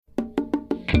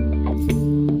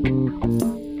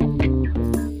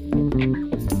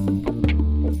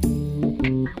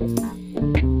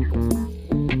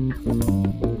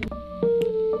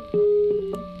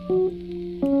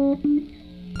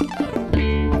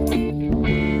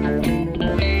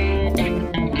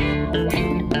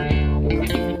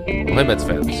Hi, Mets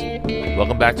fans.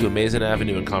 Welcome back to Amazing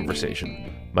Avenue in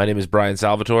Conversation. My name is Brian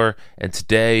Salvatore, and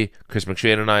today, Chris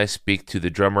McShane and I speak to the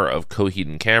drummer of Coheed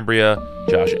and Cambria,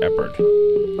 Josh Eppard.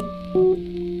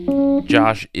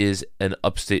 Josh is an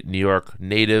upstate New York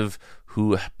native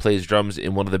who plays drums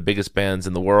in one of the biggest bands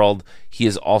in the world. He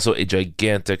is also a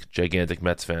gigantic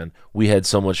Mets fan. We had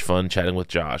so much fun chatting with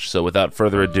Josh, so without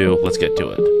further ado, let's get to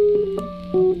it.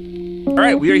 All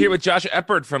right, we are here with Josh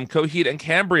Eppard from Coheed and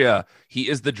Cambria. He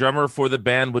is the drummer for the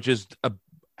band, which is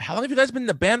how long have you guys been in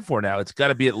the band for now? It's got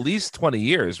to be at least 20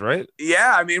 years, right?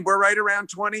 Yeah, I mean, we're right around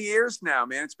 20 years now,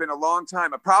 man. It's been a long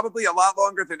time. Probably a lot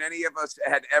longer than any of us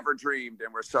had ever dreamed,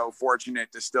 and we're so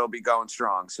fortunate to still be going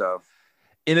strong. So,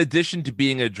 in addition to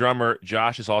being a drummer,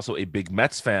 Josh is also a big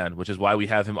Mets fan, which is why we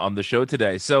have him on the show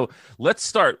today. So let's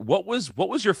start. What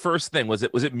was your first thing? Was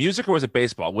it music or was it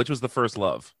baseball? Which was the first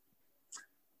love?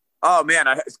 Oh man,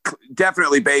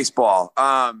 definitely baseball.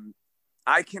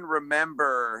 I can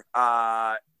remember,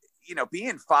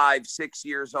 being 5, 6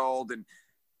 years old and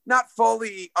not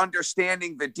fully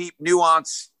understanding the deep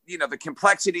nuance, the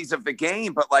complexities of the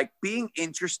game, but like being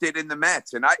interested in the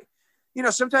Mets. And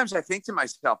sometimes I think to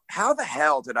myself, how the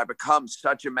hell did I become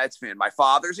such a Mets fan? My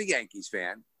father's a Yankees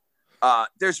fan.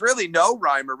 There's really no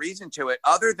rhyme or reason to it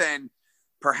other than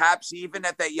perhaps even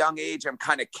at that young age, I'm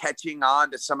kind of catching on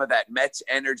to some of that Mets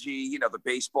energy, the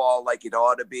baseball like it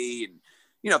ought to be. And,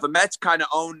 the Mets kind of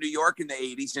owned New York in the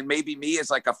 80s. And maybe me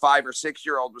as like a 5 or 6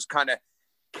 year old was kind of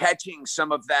catching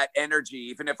some of that energy,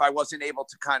 even if I wasn't able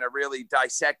to kind of really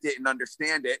dissect it and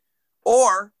understand it.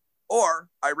 Or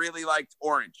I really liked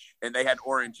orange and they had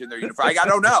orange in their uniform. I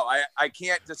don't know. I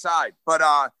can't decide. But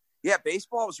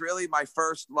baseball was really my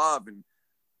first love. And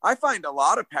I find a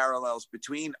lot of parallels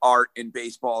between art and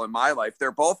baseball in my life.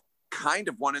 They're both kind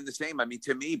of one and the same. I mean,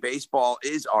 to me, baseball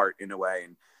is art in a way.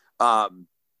 And I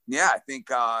think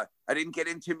I didn't get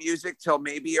into music till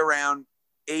maybe around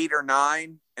 8 or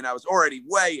 9, and I was already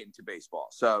way into baseball.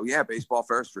 So yeah, baseball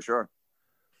first for sure.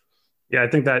 Yeah, I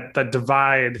think that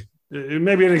divide,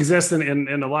 maybe it exists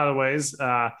in a lot of ways,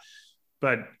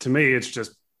 but to me, it's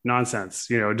just nonsense.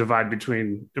 A divide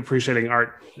between appreciating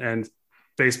art and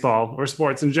baseball or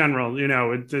sports in general.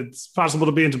 It's possible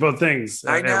to be into both things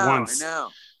at once. I know.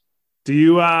 Do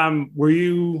you were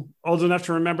you old enough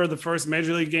to remember the first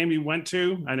major league game you went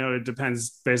to? I know it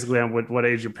depends basically on what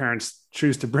age your parents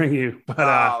choose to bring you, but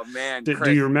oh man,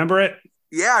 do you remember it?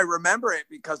 Yeah, I remember it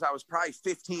because I was probably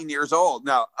 15 years old.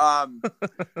 No, my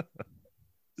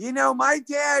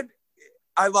dad,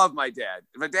 I love my dad.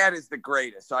 My dad is the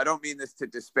greatest, so I don't mean this to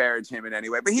disparage him in any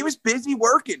way, but he was busy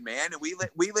working, man, and we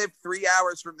lived 3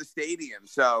 hours from the stadium,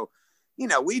 so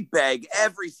we'd beg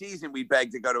every season. We'd beg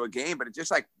to go to a game, but it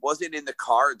just like wasn't in the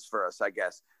cards for us, I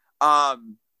guess.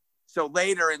 So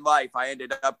later in life, I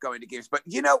ended up going to games. But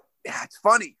it's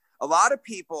funny. A lot of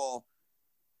people,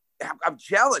 I'm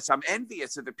jealous. I'm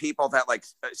envious of the people that like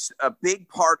a big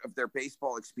part of their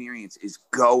baseball experience is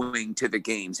going to the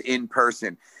games in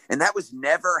person, and that was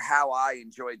never how I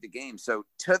enjoyed the game. So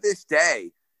to this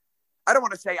day, I don't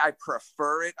want to say I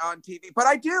prefer it on TV, but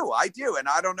I do. And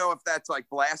I don't know if that's like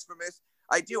blasphemous.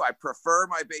 I do. I prefer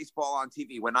my baseball on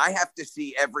TV. When I have to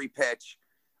see every pitch,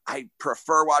 I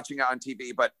prefer watching it on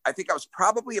TV. But I think I was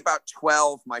probably about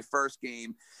 12 my first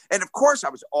game. And of course I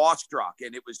was awestruck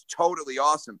and it was totally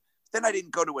awesome. Then I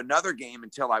didn't go to another game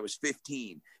until I was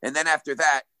 15. And then after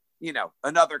that,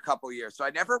 another couple of years. So I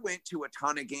never went to a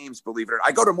ton of games, believe it or not.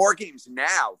 I go to more games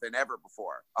now than ever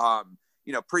before.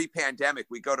 Pre-pandemic,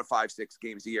 we go to 5, 6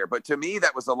 games a year. But to me,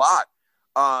 that was a lot.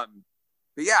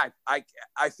 But yeah, I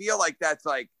feel like that's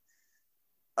like,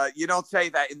 you don't say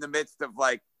that in the midst of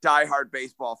like diehard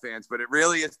baseball fans, but it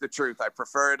really is the truth. I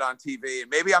prefer it on TV, and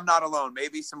maybe I'm not alone.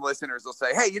 Maybe some listeners will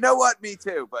say, hey, you know what? Me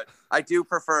too. But I do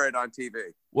prefer it on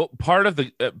TV. Well, part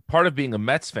of being a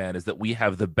Mets fan is that we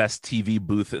have the best TV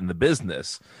booth in the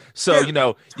business. So, you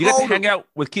get to hang out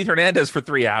with Keith Hernandez for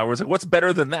 3 hours. Like, what's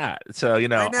better than that? So, I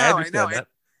understand that.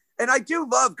 And I do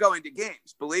love going to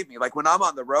games. Believe me, like when I'm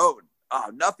on the road,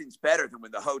 nothing's better than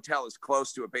when the hotel is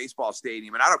close to a baseball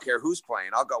stadium. And I don't care who's playing.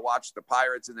 I'll go watch the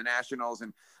Pirates and the Nationals.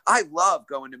 And I love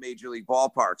going to major league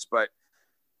ballparks. But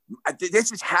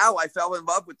this is how I fell in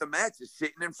love with the Mets, is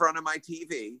sitting in front of my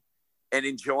TV and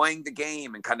enjoying the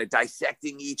game and kind of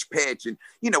dissecting each pitch. And,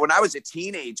 when I was a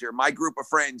teenager, my group of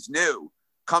friends knew,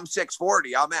 come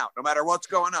 6:40, I'm out. No matter what's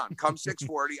going on. Come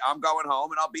 6:40, I'm going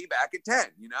home and I'll be back at 10,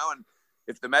 and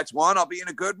if the Mets won, I'll be in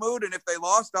a good mood. And if they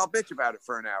lost, I'll bitch about it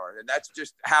for an hour. And that's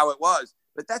just how it was.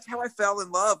 But that's how I fell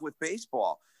in love with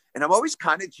baseball. And I'm always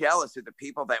kind of jealous of the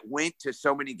people that went to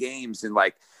so many games. And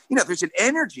like, there's an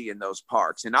energy in those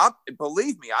parks. And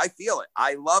believe me, I feel it.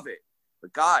 I love it.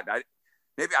 But God,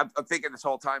 Maybe I'm thinking this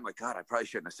whole time, like, God, I probably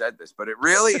shouldn't have said this, but it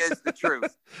really is the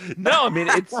truth. No, I mean,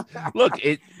 I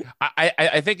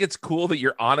think it's cool that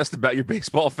you're honest about your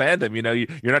baseball fandom. You know, you're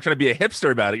not trying to be a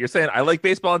hipster about it. You're saying, I like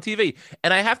baseball on TV.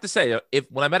 And I have to say,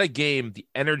 when I'm at a game, the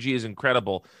energy is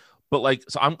incredible. But like,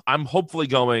 so I'm hopefully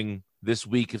going this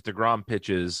week. If DeGrom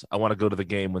pitches, I want to go to the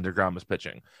game when DeGrom is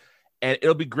pitching. And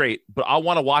it'll be great, but I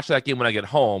want to watch that game when I get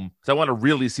home because I want to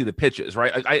really see the pitches,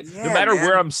 right? No matter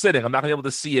where I'm sitting, I'm not going to be able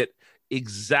to see it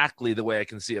exactly the way I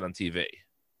can see it on TV.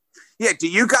 Yeah. Do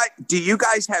you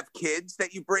guys have kids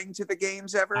that you bring to the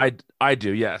games ever? I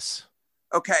do. Yes.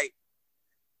 Okay.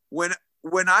 When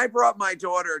I brought my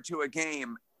daughter to a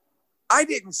game, I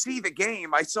didn't see the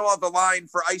game. I saw the line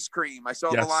for ice cream. I saw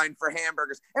the line for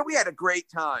hamburgers, and we had a great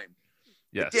time.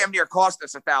 Yes. It damn near cost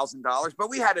us $1,000, but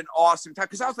we had an awesome time.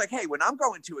 Cause I was like, hey, when I'm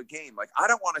going to a game, like I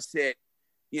don't want to sit,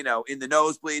 in the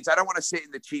nosebleeds. I don't want to sit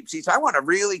in the cheap seats. I want to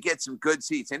really get some good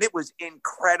seats. And it was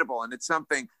incredible. And it's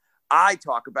something I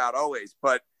talk about always,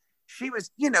 but she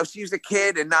was a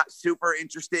kid and not super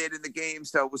interested in the game.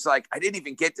 So it was like, I didn't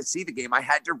even get to see the game. I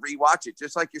had to rewatch it.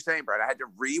 Just like you're saying, Brad, I had to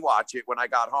rewatch it when I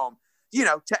got home,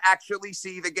 to actually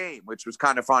see the game, which was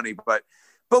kind of funny, but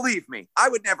believe me, I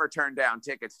would never turn down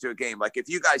tickets to a game. Like if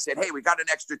you guys said, hey, we got an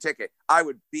extra ticket, I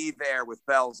would be there with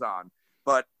bells on.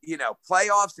 But,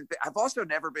 playoffs, I've also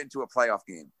never been to a playoff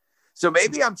game. So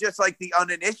maybe I'm just like the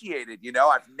uninitiated,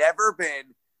 I've never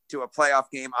been to a playoff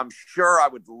game. I'm sure I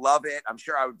would love it. I'm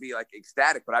sure I would be like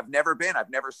ecstatic, but I've never been. I've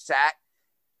never sat.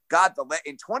 God,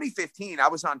 in 2015, I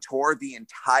was on tour the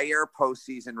entire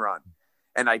postseason run.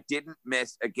 And I didn't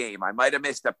miss a game. I might have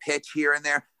missed a pitch here and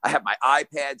there. I had my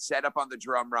iPad set up on the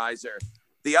drum riser.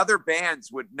 The other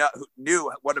bands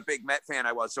knew what a big Met fan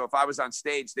I was. So if I was on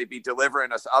stage, they'd be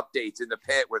delivering us updates in the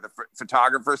pit where the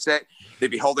photographer sat.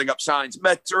 They'd be holding up signs,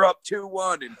 Mets are up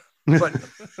 2-1. But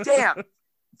damn,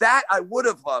 that I would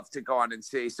have loved to go on and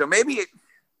see. So maybe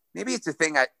it's a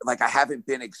thing I haven't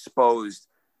been exposed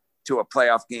to a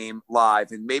playoff game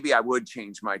live, and maybe I would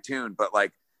change my tune. But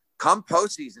like, come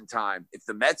postseason time, if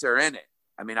the Mets are in it,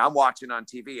 I mean, I'm watching on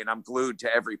TV and I'm glued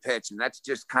to every pitch. And that's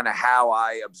just kind of how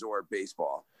I absorb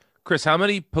baseball. Chris, how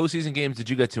many postseason games did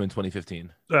you get to in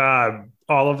 2015? All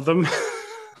of them. Dude,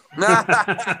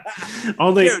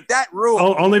 that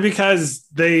rule. Only because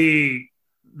they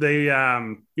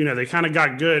kind of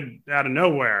got good out of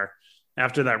nowhere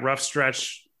after that rough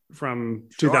stretch from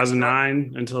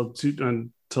 2009 until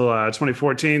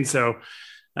 2014. So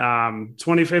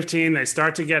 2015 they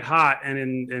start to get hot, and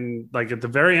in like at the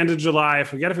very end of July, I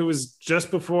forget if it was just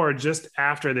before or just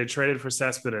after they traded for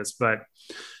Cespedes, but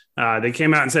they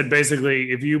came out and said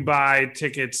basically if you buy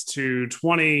tickets to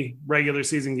 20 regular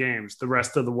season games the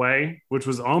rest of the way, which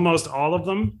was almost all of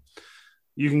them,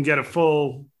 you can get a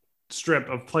full strip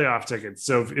of playoff tickets.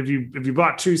 So if you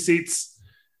bought 2 seats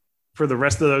for the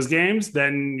rest of those games,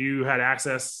 then you had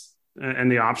access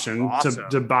and the option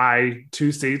to buy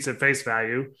 2 seats at face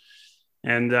value.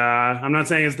 And I'm not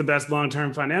saying it's the best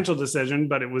long-term financial decision,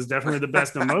 but it was definitely the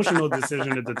best emotional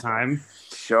decision at the time.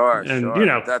 Sure. And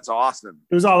that's awesome.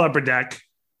 It was all upper deck.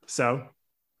 So,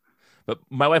 but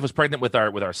my wife was pregnant with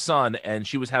our son, and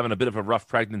she was having a bit of a rough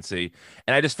pregnancy.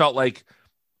 And I just felt like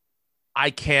I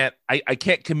can't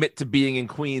commit to being in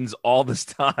Queens all this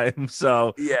time.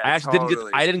 So yeah, I actually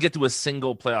didn't get to a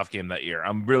single playoff game that year.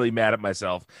 I'm really mad at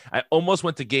myself. I almost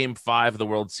went to Game 5 of the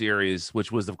World Series,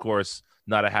 which was, of course,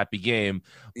 not a happy game.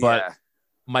 But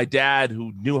my dad,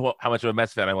 who knew how much of a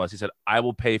Mets fan I was, he said, I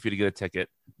will pay for you to get a ticket.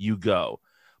 You go.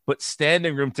 But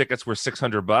standing room tickets were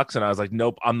 $600. And I was like,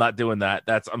 nope, I'm not doing that.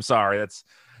 I'm sorry.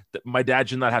 My dad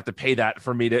should not have to pay that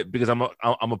for me because I'm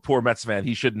a poor Mets fan.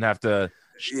 He shouldn't have to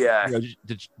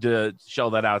to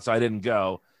shell that out. So I didn't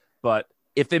go. But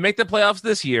if they make the playoffs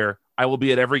this year, I will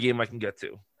be at every game I can get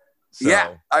to. So.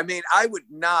 Yeah. I mean, I would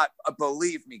not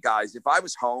believe me, guys, if I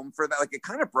was home for that. Like, it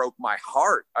kind of broke my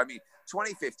heart. I mean,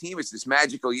 2015 was this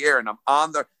magical year, and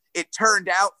it turned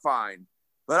out fine,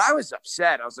 but I was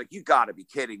upset. I was like, you got to be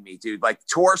kidding me, dude. Like,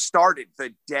 tour started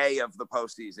the day of the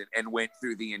postseason and went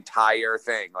through the entire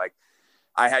thing. Like,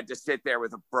 I had to sit there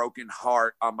with a broken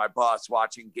heart on my bus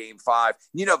watching Game 5.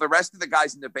 The rest of the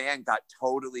guys in the band got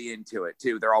totally into it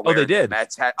too. They're all wearing the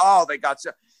Mets hat. Oh, they got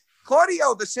so.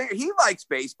 Claudio, the singer, he likes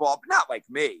baseball, but not like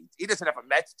me. He doesn't have a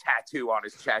Mets tattoo on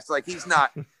his chest. Like, he's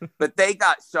not. But they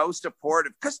got so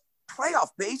supportive because playoff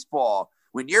baseball,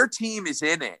 when your team is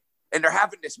in it and they're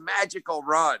having this magical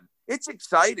run, it's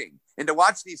exciting. And to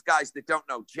watch these guys that don't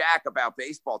know jack about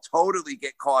baseball totally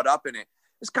get caught up in it.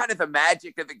 It's kind of the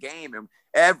magic of the game. And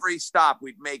every stop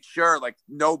we'd make sure, like,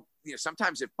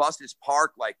 sometimes if buses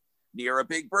park like near a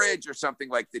big bridge or something,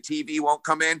 like the TV won't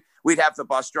come in, we'd have the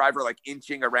bus driver like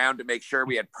inching around to make sure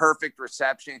we had perfect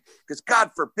reception, because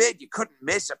God forbid you couldn't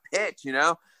miss a pitch, you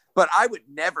know. But I would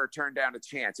never turn down a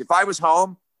chance. If I was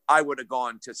home, I would have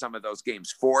gone to some of those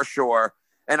games for sure.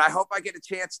 And I hope I get a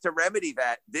chance to remedy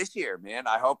that this year, man.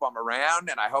 I hope I'm around,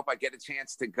 and I hope I get a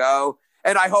chance to go.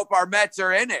 And I hope our Mets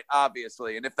are in it,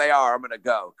 obviously. And if they are, I'm going to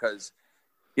go, because,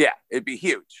 yeah, it'd be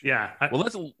huge. Yeah. Well,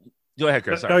 let's go ahead,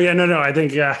 Chris. Sorry. Oh, yeah, no. I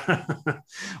think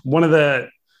one of the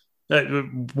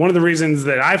reasons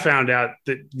that I found out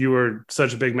that you were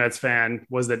such a big Mets fan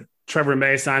was that Trevor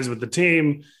May signs with the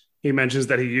team. He mentions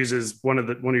that he uses one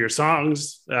of your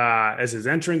songs as his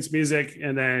entrance music,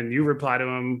 and then you reply to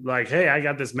him like, "Hey, I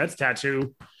got this Mets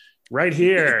tattoo right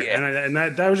here," Yeah. and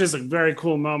that was just a very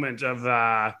cool moment of.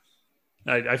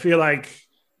 I feel like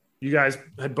you guys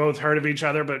had both heard of each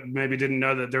other, but maybe didn't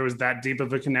know that there was that deep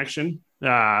of a connection.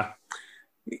 Yeah,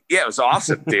 it was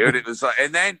awesome, dude. It was,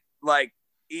 and then like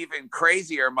even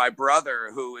crazier, my brother,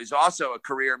 who is also a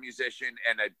career musician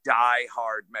and a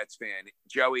die-hard Mets fan,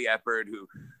 Joey Eppard, who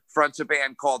fronts a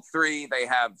band called Three. They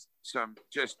have some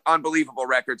just unbelievable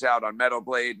records out on Metal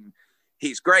Blade, and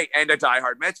he's great, and a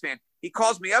die-hard Mets fan. He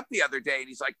calls me up the other day, and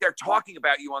he's like, "They're talking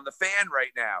about you on The Fan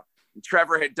right now." And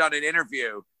Trevor had done an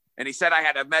interview, and he said I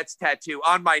had a Mets tattoo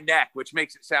on my neck, which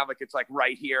makes it sound like it's like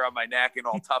right here on my neck and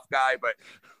all tough guy. But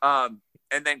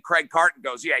and then Craig Carton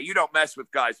goes, "Yeah, you don't mess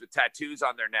with guys with tattoos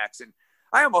on their necks." And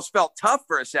I almost felt tough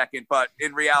for a second, but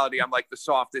in reality, I'm like the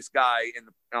softest guy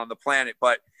on the planet.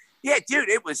 But yeah, dude,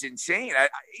 it was insane.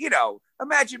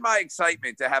 Imagine my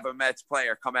excitement to have a Mets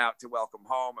player come out to welcome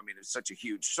home. I mean, it's such a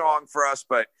huge song for us.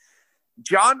 But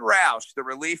John Roush, the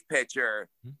relief pitcher,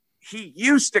 he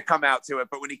used to come out to it,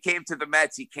 but when he came to the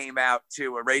Mets, he came out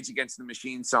to a Rage Against the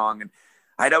Machine song. And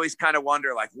I'd always kind of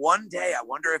wonder, like, one day, I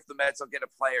wonder if the Mets will get a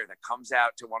player that comes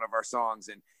out to one of our songs.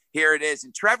 And here it is.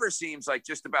 And Trevor seems like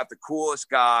just about the coolest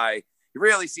guy. He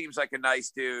really seems like a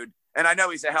nice dude. And I know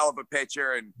he's a hell of a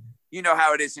pitcher. And you know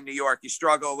how it is in New York. You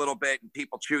struggle a little bit and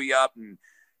people chew you up and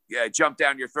jump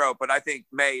down your throat. But I think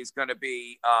May is going to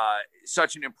be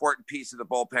such an important piece of the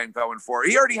bullpen going forward.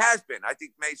 He already has been. I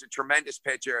think May's a tremendous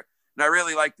pitcher, and I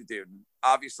really like the dude. And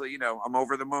obviously, I'm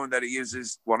over the moon that he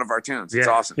uses one of our tunes. It's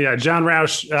awesome. Yeah, John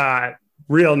Roush,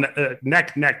 real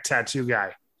neck tattoo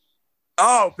guy.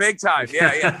 Oh, big time.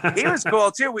 Yeah. He was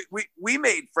cool too. We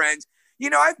made friends.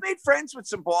 I've made friends with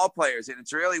some ball players, and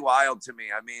it's really wild to me.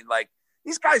 I mean, like,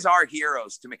 these guys are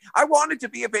heroes to me. I wanted to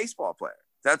be a baseball player.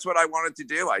 That's what I wanted to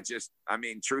do.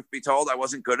 Truth be told, I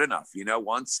wasn't good enough.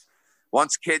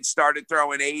 Once kids started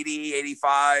throwing 80,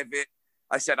 85,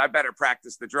 I said, I better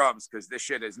practice the drums because this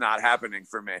shit is not happening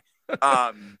for me.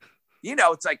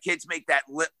 It's like kids make that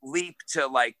leap to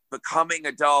like becoming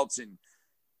adults, and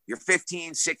you're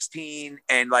 15, 16.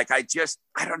 And like, I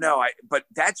don't know. But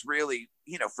that's really,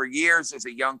 for years as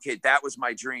a young kid, that was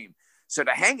my dream. So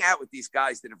to hang out with these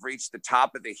guys that have reached the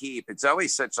top of the heap, it's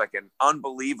always such like an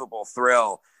unbelievable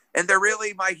thrill. And they're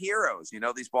really my heroes.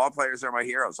 These ball players are my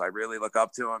heroes. I really look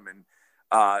up to them. And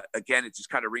again, it just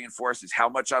kind of reinforces how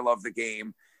much I love the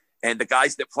game. And the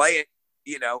guys that play it,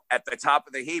 at the top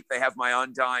of the heap, they have my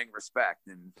undying respect.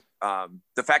 And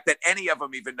the fact that any of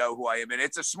them even know who I am. And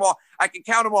I can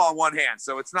count them all on one hand.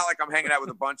 So it's not like I'm hanging out with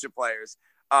a bunch of players.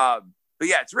 But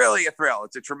yeah, it's really a thrill.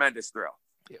 It's a tremendous thrill.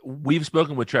 We've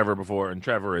spoken with Trevor before, and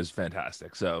Trevor is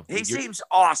fantastic. So he seems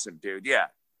awesome, dude. Yeah,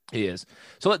 he is.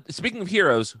 So speaking of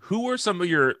heroes, who were some of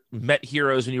your Met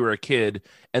heroes when you were a kid?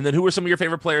 And then who were some of your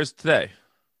favorite players today?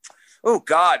 Oh,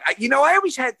 God. I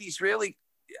always had these really,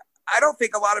 I don't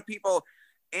think a lot of people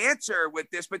answer with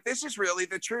this, but this is really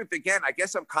the truth. Again, I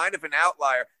guess I'm kind of an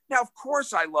outlier. Now, of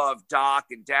course, I love Doc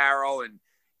and Darryl and,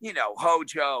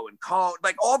 Hojo and Cone,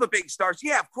 like all the big stars.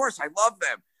 Yeah, of course, I love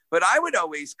them. But I would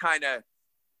always kind of,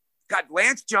 God,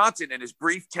 Lance Johnson and his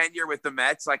brief tenure with the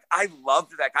Mets, like, I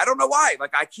loved that. I don't know why.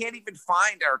 Like, I can't even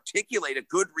articulate a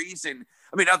good reason.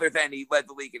 I mean, other than he led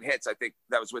the league in hits, I think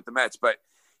that was with the Mets. But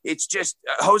it's just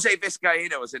Jose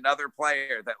Vizcaíno is another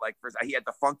player that, like, he had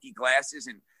the funky glasses.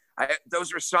 And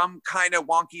those were some kind of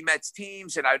wonky Mets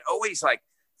teams. And I'd always, like,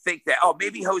 think that, oh,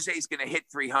 maybe Jose's going to hit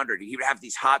 300. He would have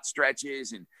these hot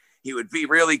stretches, and he would be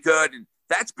really good. And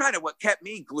that's kind of what kept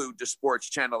me glued to Sports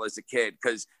Channel as a kid,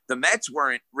 because the Mets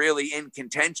weren't really in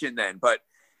contention then. But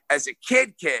as a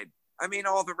kid, I mean,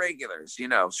 all the regulars,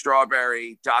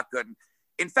 Strawberry, Doc Gooden.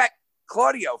 In fact,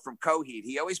 Claudio from Coheed,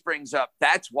 he always brings up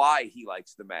that's why he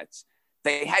likes the Mets.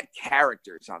 They had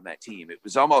characters on that team. It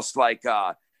was almost like,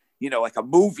 like a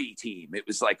movie team. It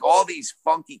was like all these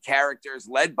funky characters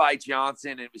led by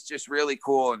Johnson. It was just really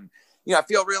cool. And, I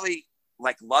feel really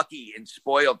like lucky and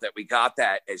spoiled that we got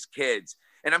that as kids.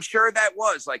 And I'm sure that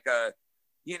was like a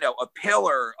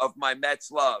pillar of my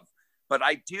Mets love. But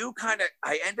I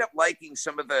end up liking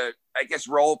some of the, I guess,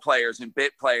 role players and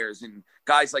bit players and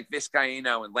guys like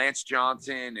Vizcaino and Lance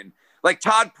Johnson and like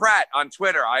Todd Pratt on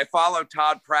Twitter. I follow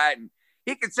Todd Pratt, and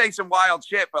he can say some wild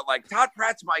shit, but like Todd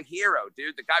Pratt's my hero,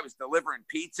 dude. The guy was delivering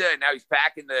pizza, and now he's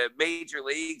back in the major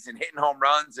leagues and hitting home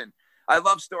runs. And I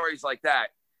love stories like that.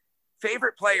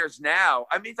 Favorite players now,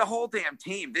 I mean, the whole damn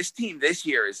team. This team this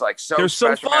year is like so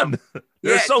fun.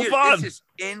 They're so fun. This is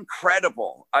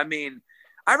incredible. I mean,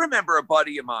 I remember a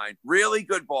buddy of mine, really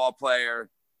good ball player,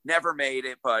 never made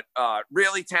it, but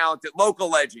really talented,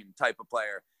 local legend type of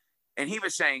player. And he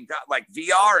was saying, God, like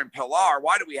VR and Pilar,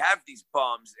 why do we have these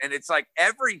bums? And it's like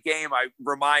every game I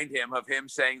remind him of him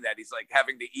saying that. He's like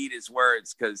having to eat his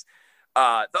words because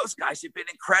those guys have been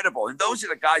incredible. And those are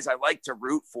the guys I like to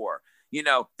root for. You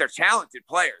know, they're talented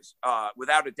players,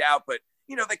 without a doubt, but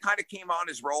you know, they kind of came on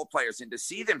as role players, and to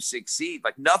see them succeed,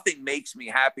 like nothing makes me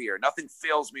happier. Nothing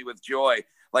fills me with joy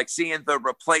like seeing the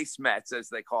replacements, as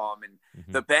they call them, and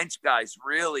the bench guys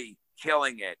really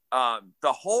killing it.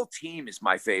 The whole team is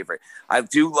my favorite. I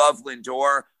do love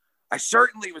Lindor. I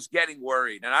certainly was getting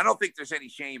worried, and I don't think there's any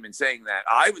shame in saying that.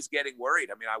 I was getting worried.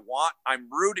 I mean, I'm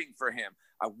rooting for him.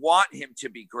 I want him to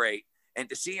be great. And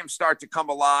to see him start to come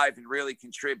alive and really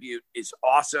contribute is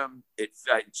awesome.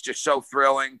 It's just so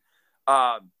thrilling.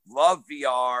 Love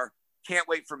VR. Can't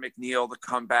wait for McNeil to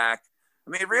come back.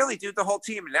 I mean, really, dude, the whole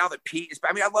team. And now that Pete is,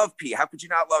 I mean, I love Pete. How could you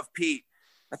not love Pete?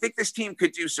 I think this team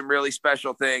could do some really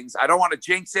special things. I don't want to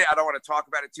jinx it. I don't want to talk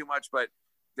about it too much, but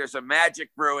there's a magic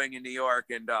brewing in New York,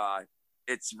 and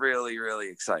it's really, really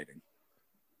exciting.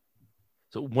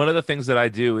 So one of the things that I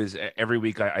do is every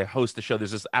week I host the show.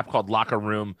 There's this app called Locker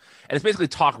Room, and it's basically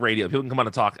talk radio. People can come on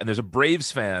and talk. And there's a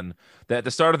Braves fan that at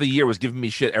the start of the year was giving me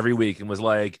shit every week and was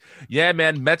like, "Yeah,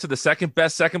 man, Mets are the second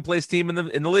place team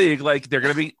in the league. Like they're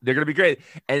gonna be great."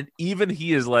 And even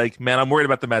he is like, "Man, I'm worried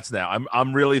about the Mets now.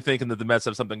 I'm really thinking that the Mets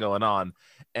have something going on."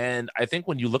 And I think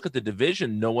when you look at the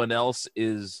division, no one else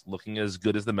is looking as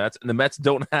good as the Mets. And the Mets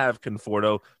don't have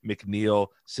Conforto, McNeil,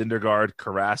 Syndergaard,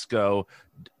 Carrasco,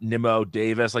 Nimmo,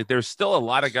 Davis. Like there's still a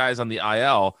lot of guys on the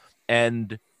IL.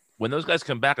 And when those guys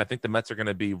come back, I think the Mets are going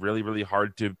to be really, really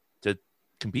hard to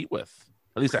compete with.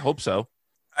 At least I hope so.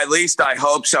 At least I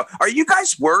hope so. Are you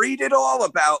guys worried at all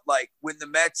about like when the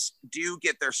Mets do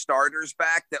get their starters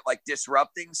back that like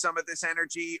disrupting some of this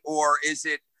energy? Or is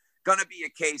it going to be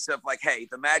a case of like, hey,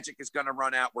 the magic is going to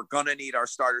run out. We're going to need our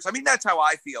starters. I mean, that's how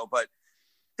I feel, but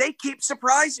they keep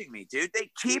surprising me, dude.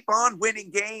 They keep on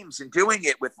winning games and doing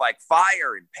it with like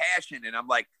fire and passion. And I'm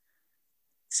like,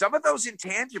 some of those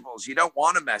intangibles you don't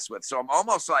want to mess with. So I'm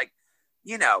almost like,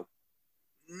 you know,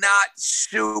 not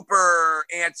super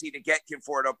antsy to get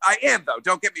Conforto. I am though.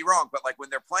 Don't get me wrong. But like when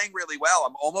they're playing really well,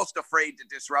 I'm almost afraid to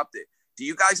disrupt it. Do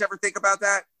you guys ever think about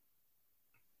that?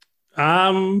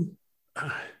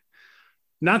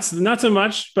 Not so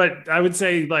much, but I would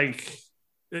say like,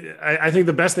 I think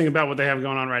the best thing about what they have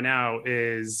going on right now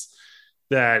is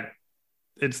that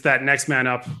it's that next man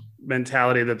up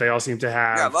mentality that they all seem to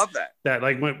have. Yeah, I love that. That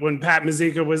like when Pat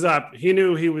Mazeika was up, he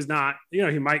knew he was not, you know,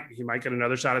 he might get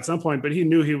another shot at some point, but he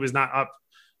knew he was not up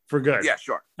for good. Yeah,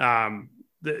 sure.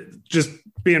 Just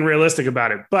being realistic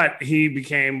about it. But he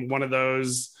became one of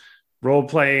those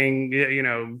role-playing, you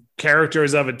know,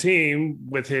 characters of a team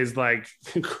with his like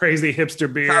crazy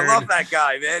hipster beard. I love that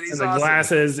guy, man. He's and the awesome.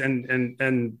 Glasses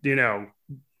and you know,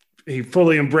 he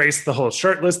fully embraced the whole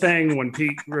shirtless thing when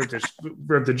Pete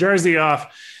ripped the jersey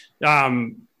off.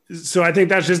 So I think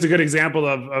that's just a good example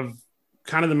of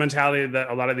kind of the mentality that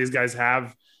a lot of these guys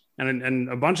have, and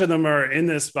a bunch of them are in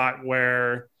this spot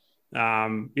where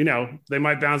you know, they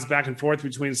might bounce back and forth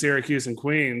between Syracuse and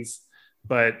Queens,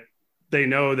 but they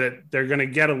know that they're going to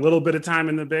get a little bit of time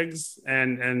in the bigs,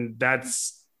 and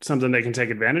that's something they can take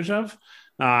advantage of.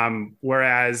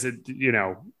 Whereas it, you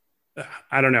know,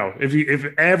 I don't know if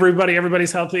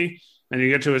everybody's healthy and you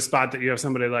get to a spot that you have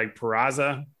somebody like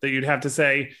Peraza that you'd have to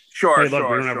say, sure, hey, look,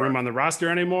 we don't have room on the roster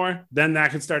anymore. Then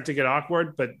that could start to get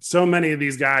awkward. But so many of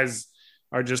these guys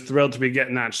are just thrilled to be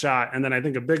getting that shot. And then I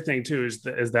think a big thing too is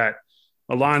that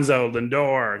Alonso,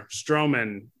 Lindor,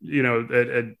 Stroman, you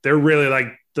know, they're really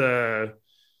like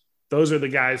those are the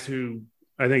guys who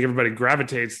I think everybody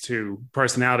gravitates to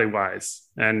personality wise.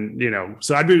 And, you know,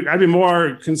 so I'd be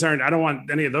more concerned. I don't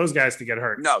want any of those guys to get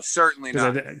hurt. No, certainly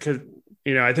not. Because,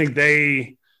 you know, I think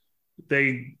they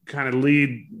kind of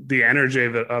lead the energy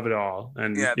of it all.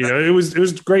 And, yeah, you know, it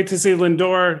was great to see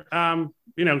Lindor.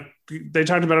 You know, they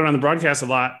talked about it on the broadcast a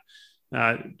lot.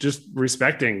 Just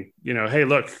respecting, you know, hey,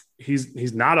 look,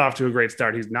 he's not off to a great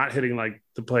start. He's not hitting like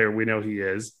the player we know he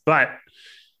is, but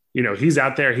he's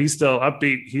out there, he's still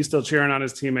upbeat, he's still cheering on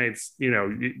his teammates.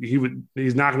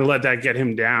 He's not going to let that get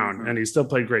him down, and he still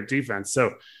played great defense.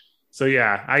 So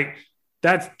yeah,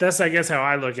 that's I guess how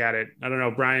I look at it. I don't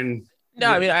know, Brian. No,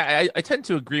 I mean, I tend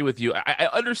to agree with you. I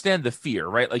understand the fear,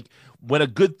 right? Like when a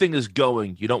good thing is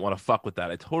going, you don't want to fuck with that.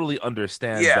 I totally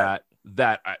understand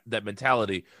that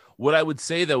mentality. What I would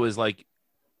say though is like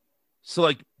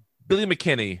Billy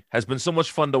McKinney has been so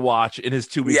much fun to watch in his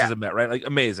 2 weeks as a Met, right? Like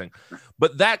amazing.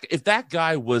 But if that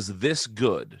guy was this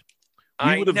good,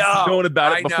 we would have known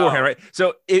about it beforehand, right?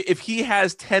 So if he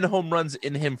has 10 home runs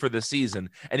in him for the season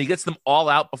and he gets them all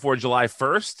out before July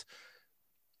 1st,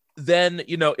 then,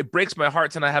 it breaks my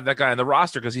heart to not have that guy on the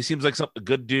roster because he seems like a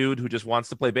good dude who just wants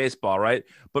to play baseball, right?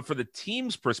 But for the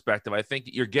team's perspective, I think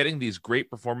you're getting these great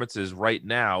performances right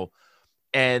now,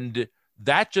 and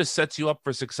that just sets you up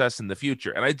for success in the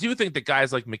future. And I do think that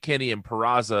guys like McKinney and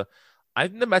Peraza, I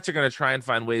think the Mets are going to try and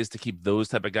find ways to keep those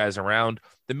type of guys around.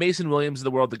 The Mason Williams of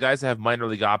the world, the guys that have minor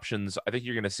league options, I think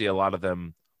you're going to see a lot of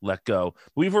them let go.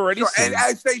 We've already seen, and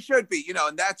as they should be,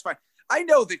 and that's fine. I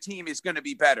know the team is going to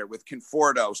be better with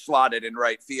Conforto slotted in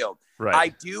right field.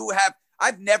 Right.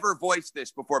 I've never voiced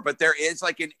this before, but there is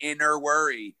like an inner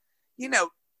worry.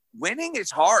 Winning is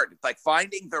hard. It's like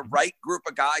finding the right group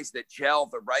of guys that gel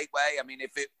the right way. I mean,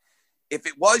 if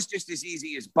it was just as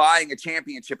easy as buying a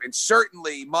championship, and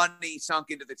certainly money sunk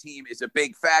into the team is a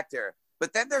big factor,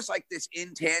 but then there's like this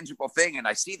intangible thing. And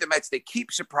I see the Mets, they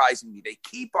keep surprising me. They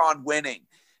keep on winning.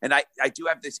 And I do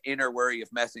have this inner worry of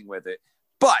messing with it.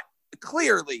 But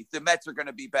clearly the Mets are going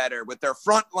to be better with their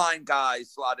frontline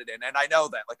guys slotted in. And I know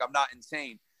that, like, I'm not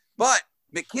insane, but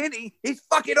McKinney, he's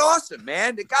fucking awesome,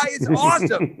 man. The guy is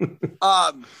awesome.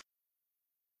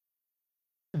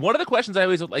 One of the questions I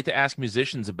always like to ask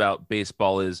musicians about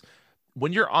baseball is,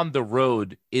 when you're on the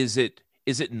road, is it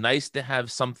nice to have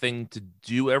something to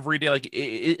do every day? Like,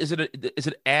 is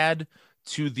it add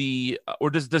to the, or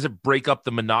does it break up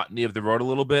the monotony of the road a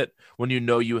little bit when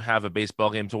you have a baseball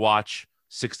game to watch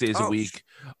 6 days a week?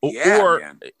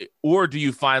 Or do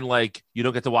you find like you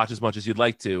don't get to watch as much as you'd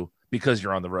like to because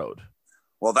you're on the road?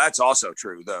 Well, that's also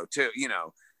true though, too.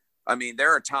 I mean,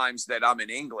 there are times that I'm in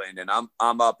England and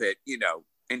I'm up at,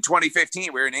 in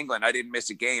 2015, we were in England. I didn't miss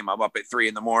a game. I'm up at 3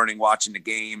 a.m. watching the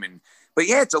game. But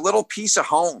yeah, it's a little piece of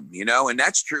home, and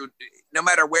that's true. No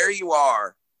matter where you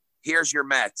are, here's your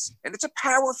Mets. And it's a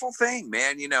powerful thing,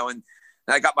 man, and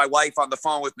I got my wife on the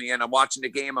phone with me and I'm watching the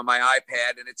game on my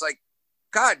iPad, and it's like,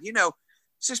 God,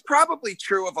 this is probably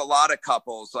true of a lot of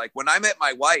couples. Like when I met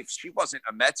my wife, she wasn't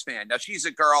a Mets fan. Now she's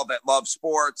a girl that loves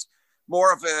sports,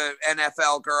 more of an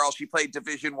NFL girl. She played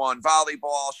Division I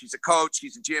volleyball. She's a coach.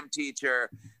 She's a gym teacher.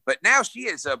 But now she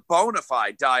is a bona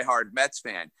fide diehard Mets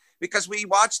fan because we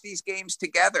watch these games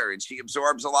together and she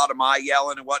absorbs a lot of my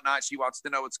yelling and whatnot. She wants to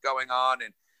know what's going on.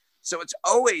 And so it's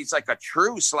always like a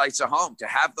true slice of home to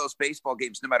have those baseball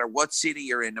games, no matter what city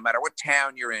you're in, no matter what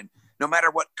town you're in, no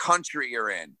matter what country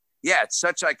you're in. Yeah, it's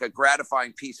such like a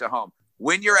gratifying piece of home.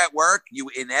 When you're at work,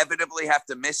 you inevitably have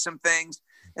to miss some things.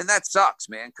 And that sucks,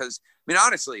 man. Because, I mean,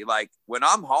 honestly, like when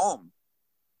I'm home,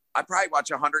 I probably watch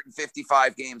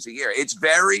 155 games a year. It's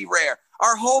very rare.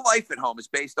 Our whole life at home is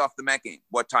based off the Met game.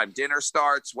 What time dinner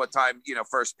starts, what time,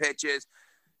 first pitch is.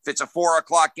 If it's a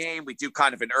 4:00 game, we do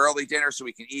kind of an early dinner so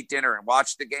we can eat dinner and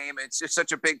watch the game. It's just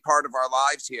such a big part of our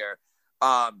lives here.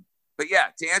 But yeah,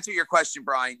 to answer your question,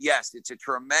 Brian, yes, it's a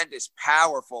tremendous,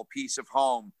 powerful piece of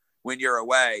home when you're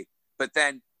away. But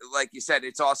then, like you said,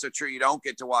 it's also true you don't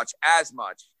get to watch as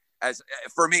much as,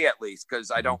 for me at least, because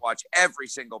I don't watch every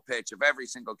single pitch of every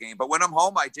single game. But when I'm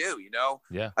home, I do,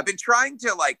 Yeah. I've been trying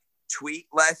to like tweet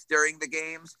less during the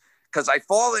games because I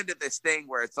fall into this thing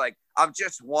where it's like I'm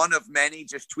just one of many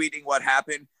just tweeting what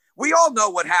happened. We all know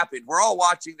what happened. We're all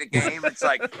watching the game. It's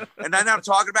like, and then I'm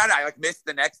talking about it. I like missed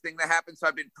the next thing that happened.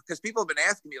 So because people have been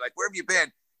asking me like, where have you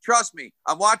been? Trust me,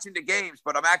 I'm watching the games,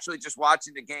 but I'm actually just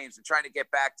watching the games and trying to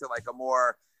get back to like a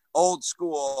more old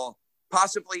school,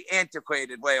 possibly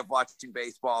antiquated way of watching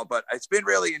baseball. But it's been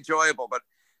really enjoyable. But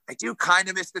I do kind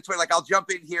of miss the Twitter. Like I'll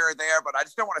jump in here or there, but I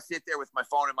just don't want to sit there with my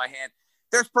phone in my hand.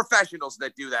 There's professionals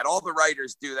that do that. All the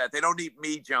writers do that. They don't need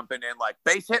me jumping in like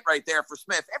base hit right there for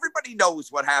Smith. Everybody knows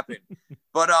what happened.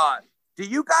 But are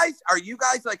you guys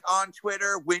like on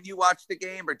Twitter when you watch the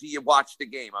game, or do you watch the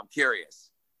game? I'm curious.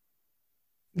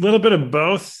 A little bit of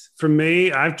both for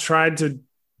me. I've tried to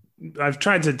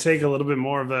take a little bit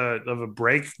more of a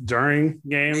break during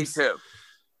games. Me too.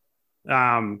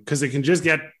 Because it can just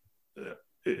get,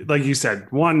 like you said,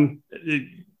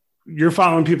 you're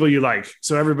following people you like,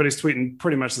 so everybody's tweeting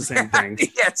pretty much the same thing.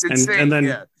 Yeah, it's insane. And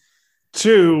then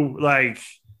two, like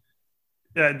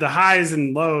the highs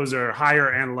and lows are higher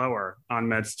and lower on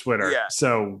Mets Twitter. Yeah.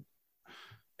 So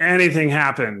anything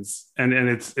happens and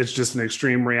it's just an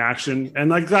extreme reaction. And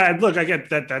like, look, I get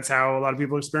that. That's how a lot of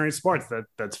people experience sports.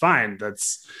 That's fine.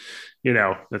 That's,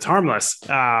 that's harmless.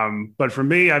 But for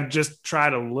me, I've just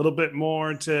tried a little bit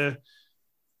more to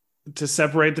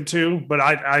separate the two, but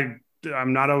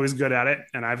I'm not always good at it.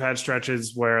 And I've had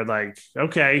stretches where like,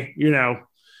 okay,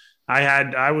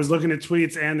 I was looking at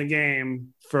tweets and the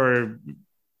game for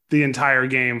the entire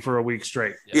game for a week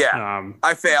straight. Yeah.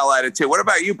 I fail at it too. What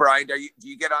about you, Brian? Do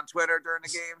you get on Twitter during the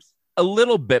games? A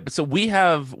little bit, but so we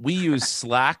use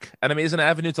Slack and Amazing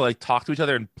Avenue to like talk to each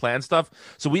other and plan stuff.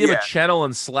 So we have a channel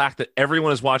in Slack that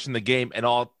everyone is watching the game and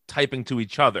all typing to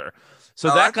each other. So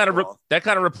that kind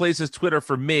of replaces Twitter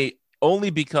for me, only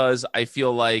because I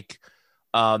feel like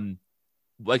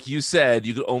you said,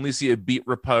 you could only see a beat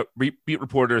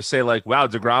reporter say like, wow,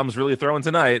 DeGrom's really throwing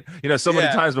tonight, so many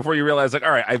times before you realize like,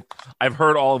 all right, I've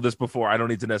heard all of this before. I don't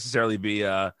need to necessarily be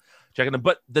checking them.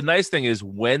 But the nice thing is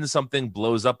when something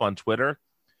blows up on Twitter,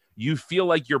 you feel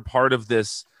like you're part of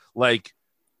this, like,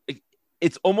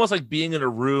 it's almost like being in a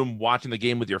room watching the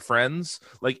game with your friends.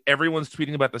 Like everyone's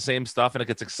tweeting about the same stuff and it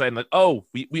gets exciting. Like, oh,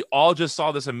 we all just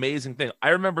saw this amazing thing. I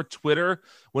remember Twitter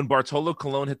when Bartolo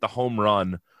Colon hit the home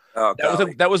run. Oh,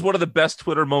 that was one of the best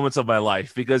Twitter moments of my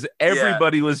life because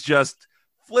everybody was just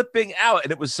flipping out.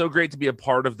 And it was so great to be a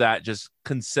part of that just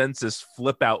consensus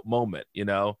flip out moment,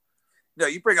 No,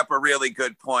 you bring up a really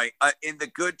good point. In the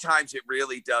good times, it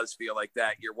really does feel like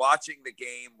that. You're watching the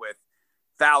game with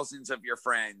thousands of your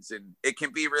friends and it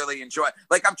can be really enjoyable.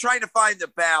 Like I'm trying to find the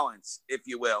balance, if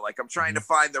you will. Like I'm trying to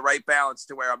find the right balance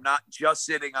to where I'm not just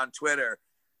sitting on Twitter.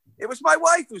 It was my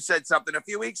wife who said something a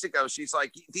few weeks ago. She's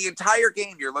like, the entire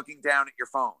game, you're looking down at your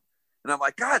phone. And I'm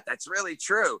like, God, that's really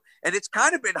true. And it's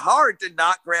kind of been hard to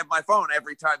not grab my phone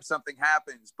every time something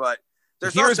happens. But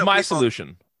here's my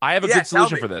solution. I have a good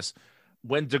solution for this.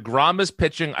 When DeGrom is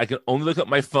pitching, I can only look at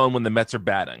my phone when the Mets are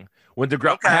batting. When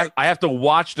DeGrom, I have to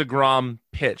watch DeGrom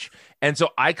pitch. And so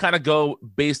I kind of go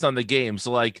based on the game.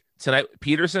 So like tonight,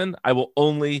 Peterson, I will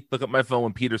only look at my phone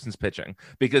when Peterson's pitching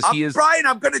because he is. Brian,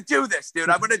 I'm going to do this, dude.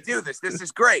 I'm going to do this. This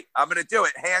is great. I'm going to do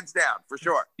it hands down for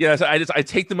sure. Yeah. So I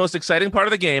take the most exciting part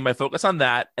of the game. I focus on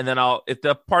that. And then if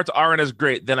the parts aren't as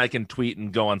great, then I can tweet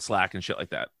and go on Slack and shit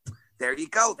like that. There you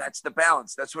go. That's the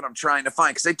balance. That's what I'm trying to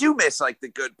find. Cause I do miss like the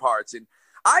good parts. And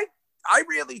I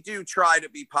really do try to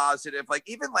be positive. Like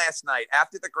even last night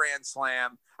after the Grand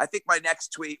Slam, I think my next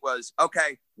tweet was,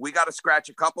 okay, we got to scratch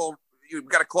a couple. You've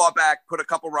got to claw back, put a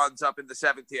couple runs up in the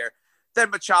seventh here.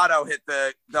 Then Machado hit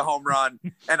the home run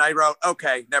and I wrote,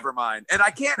 okay, never mind. And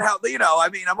I can't help,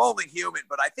 I'm only human,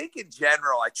 but I think in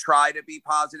general, I try to be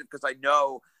positive because I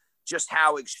know just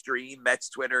how extreme Mets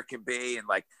Twitter can be. And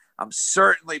like, I'm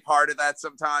certainly part of that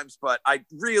sometimes, but I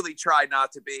really try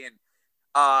not to be. And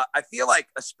I feel like,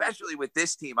 especially with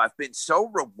this team, I've been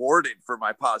so rewarded for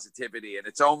my positivity, and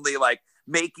it's only like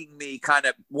making me kind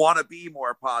of want to be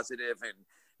more positive and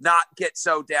not get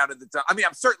so down in the dump. I mean,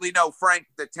 I'm certainly no Frank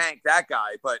the Tank, that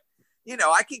guy, but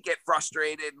I can get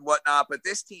frustrated and whatnot, but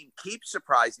this team keeps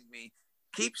surprising me,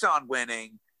 keeps on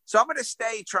winning. So I'm going to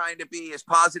stay trying to be as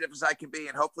positive as I can be,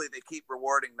 and hopefully they keep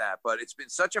rewarding that. But it's been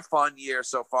such a fun year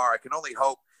so far. I can only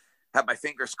have my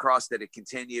fingers crossed that it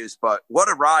continues. But what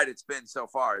a ride it's been so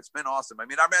far. It's been awesome. I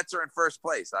mean, our Mets are in first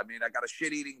place. I mean, I got a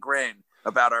shit-eating grin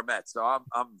about our Mets. So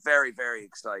I'm very, very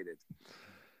excited.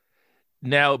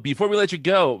 Now, before we let you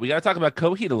go, we got to talk about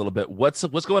Coheed a little bit. What's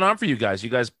going on for you guys? You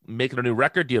guys making a new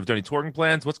record? Do you have any touring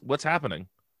plans? What's happening?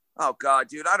 Oh God,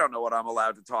 dude, I don't know what I'm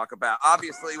allowed to talk about.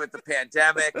 Obviously with the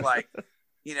pandemic, like,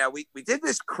 we did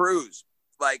this cruise,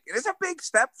 like, and it's a big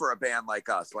step for a band like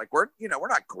us. Like we're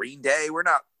not Green Day. We're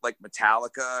not like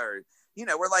Metallica or,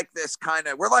 we're like this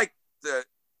we're like the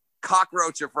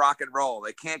cockroach of rock and roll.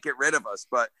 They can't get rid of us,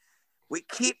 but we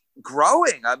keep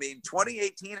growing. I mean,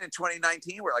 2018 and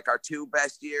 2019 were like our two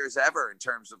best years ever in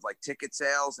terms of like ticket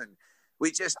sales. And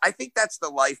I think that's the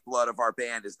lifeblood of our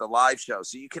band is the live show.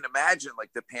 So you can imagine like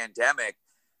the pandemic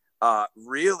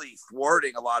really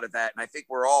thwarting a lot of that. And I think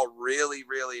we're all really,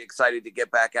 really excited to get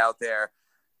back out there.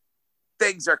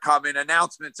 Things are coming.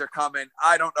 Announcements are coming.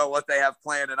 I don't know what they have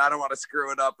planned and I don't want to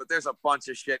screw it up, but there's a bunch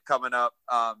of shit coming up.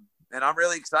 And I'm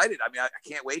really excited. I mean, I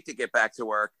can't wait to get back to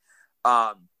work.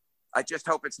 I just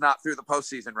hope it's not through the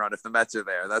postseason run if the Mets are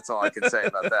there. That's all I can say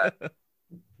about that.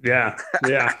 Yeah.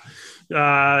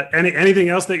 Anything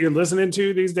else that you're listening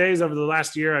to these days over the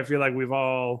last year? I feel like we've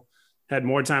all had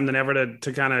more time than ever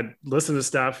to kind of listen to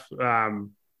stuff.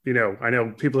 you know, I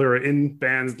know people who are in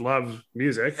bands love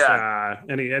music. Yeah.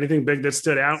 Anything big that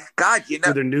stood out? God, you know,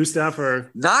 either new stuff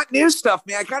or not new stuff,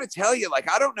 man. I got to tell you,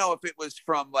 like, I don't know if it was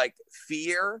from like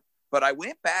fear, but I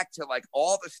went back to like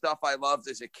all the stuff I loved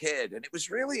as a kid, and it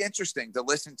was really interesting to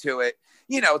listen to it.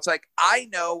 You know, it's like I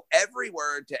know every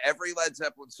word to every Led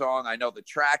Zeppelin song. I know the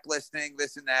track listing,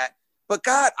 this and that. But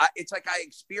God, it's like I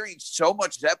experienced so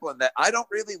much Zeppelin that I don't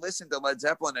really listen to Led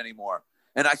Zeppelin anymore.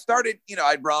 And I started, you know,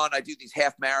 I do these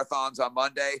half marathons on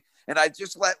Monday, and I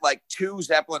just let like 2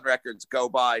 Zeppelin records go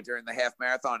by during the half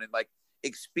marathon. And like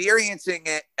experiencing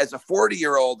it as a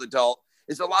 40-year-old adult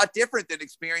is a lot different than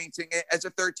experiencing it as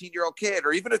a 13-year-old kid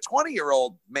or even a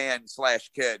 20-year-old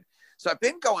man/kid. So I've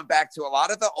been going back to a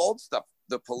lot of the old stuff,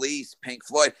 the Police, Pink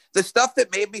Floyd, the stuff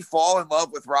that made me fall in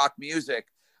love with rock music.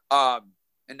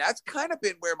 And that's kind of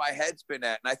been where my head's been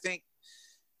at. And I think,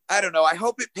 I don't know, I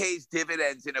hope it pays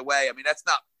dividends in a way. I mean, that's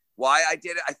not why I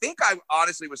did it. I think I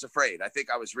honestly was afraid. I think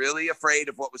I was really afraid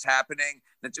of what was happening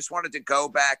and just wanted to go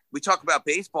back. We talk about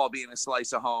baseball being a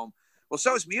slice of home. Well,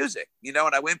 so is music, you know,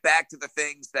 and I went back to the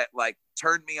things that like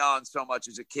turned me on so much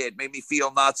as a kid, made me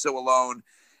feel not so alone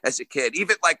as a kid.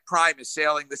 Even like Primus,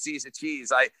 Sailing the Seas of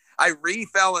Cheese. I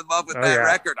fell in love with that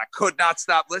record. I could not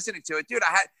stop listening to it. Dude,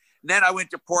 then I went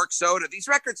to Pork Soda. These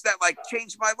records that like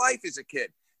changed my life as a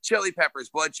kid. Chili Peppers,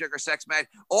 Blood Sugar, Sex Mag,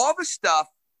 all the stuff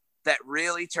that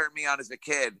really turned me on as a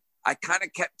kid. I kind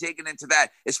of kept digging into that.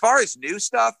 As far as new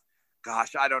stuff,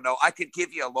 gosh, I don't know. I could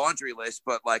give you a laundry list,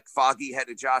 but like Foggy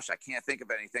Headed Josh, I can't think of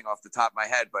anything off the top of my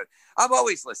head, but I'm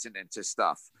always listening to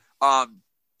stuff.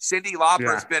 Cyndi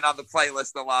Lauper's been on the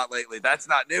playlist a lot lately. That's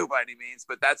not new by any means,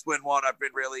 but that's been one I've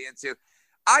been really into.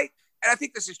 And I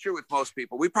think this is true with most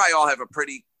people. We probably all have a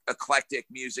pretty eclectic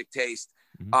music taste,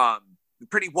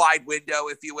 pretty wide window,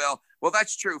 if you will. Well,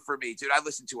 that's true for me, dude. I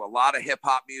listen to a lot of hip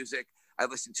hop music. I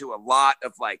listen to a lot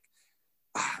of like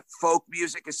folk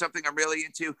music is something I'm really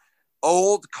into.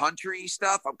 Old country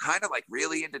stuff. I'm kind of like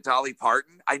really into Dolly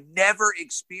Parton. I never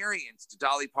experienced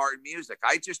Dolly Parton music.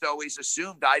 I just always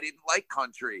assumed I didn't like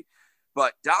country.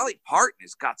 But Dolly Parton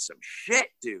has got some shit,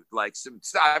 dude. Like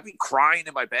I've been crying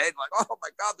in my bed, like, oh my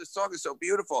God, this song is so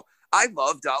beautiful. I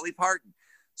love Dolly Parton.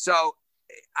 So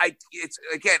it's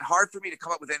again hard for me to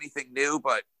come up with anything new,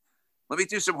 but let me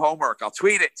do some homework. I'll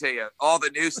tweet it to you, all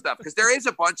the new stuff, because there is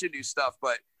a bunch of new stuff,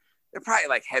 but they're probably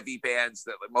like heavy bands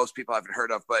that most people haven't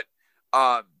heard of. But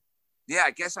yeah,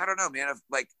 I guess I don't know, man.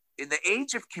 Like in the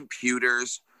age of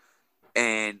computers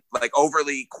and like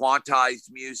overly quantized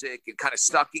music and kind of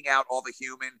sucking out all the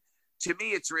human, to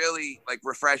me, it's really like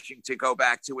refreshing to go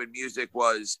back to when music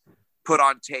was put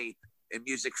on tape and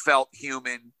music felt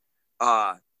human.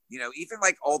 You know, even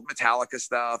like old Metallica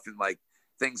stuff and like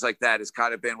things like that has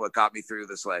kind of been what got me through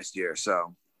this last year.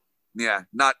 So yeah,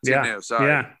 not too new. Sorry.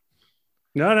 Yeah.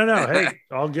 No. Hey,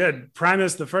 all good.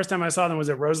 Primus, the first time I saw them was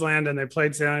at Roseland, and they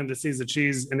played Sailing the Seas of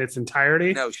Cheese in its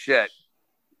entirety. No shit.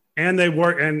 And they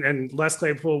worked, and Les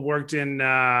Claypool worked in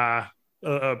a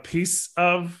piece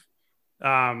of,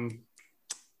 oh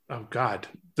God,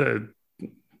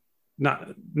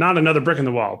 not Another Brick in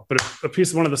the Wall, but a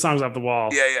piece of one of the songs off the wall.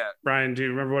 Yeah. Brian, do you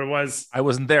remember what it was? I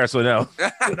wasn't there, so no.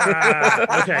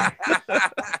 Okay.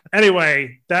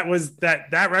 Anyway,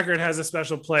 that record has a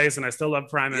special place, and I still love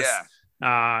Primus. Yeah.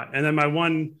 And then my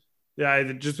one,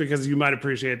 just because you might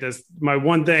appreciate this, my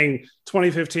one thing,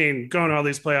 2015, going to all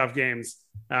these playoff games.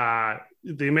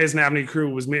 The Amazing Avenue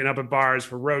crew was meeting up at bars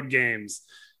for road games,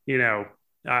 you know,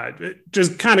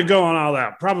 just kind of going all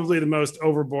out. Probably the most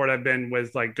overboard I've been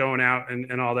with like going out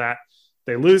and all that.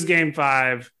 They lose game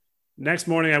 5. Next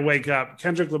morning I wake up,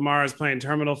 Kendrick Lamar is playing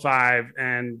Terminal 5,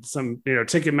 and some, you know,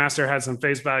 Ticketmaster had some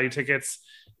face value tickets.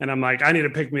 And I'm like, I need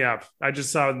to pick me up. I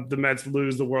just saw the Mets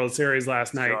lose the World Series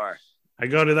last night. Sure. I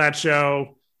go to that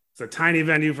show. It's a tiny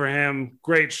venue for him.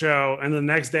 Great show. And the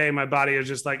next day my body is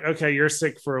just like, okay, you're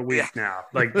sick for a week now.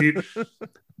 Like it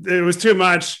was too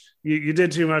much. You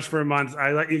did too much for a month.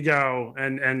 I let you go,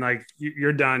 and like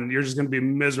you're done. You're just going to be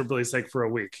miserably sick for a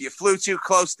week. You flew too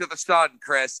close to the sun,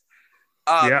 Chris.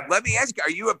 Let me ask you: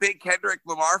 are you a big Kendrick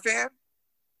Lamar fan?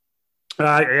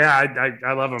 Yeah,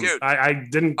 I love him. Dude, I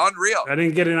didn't unreal. I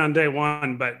didn't get in on day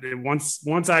one, but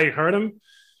once I heard him,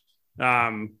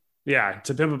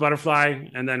 To Pimp a Butterfly,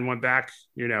 and then went back,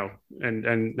 you know,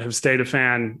 and have stayed a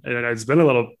fan. And it's been a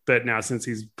little bit now since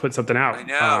he's put something out. I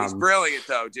know. He's brilliant,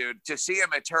 though, dude. To see him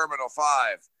at Terminal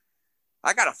 5,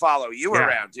 I got to follow you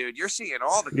around, dude. You're seeing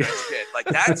all the good shit. Like,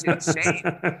 that's insane.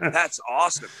 That's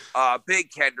awesome.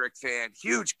 Big Kendrick fan.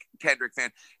 Huge Kendrick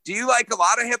fan. Do you like a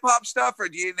lot of hip-hop stuff, or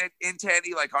do you into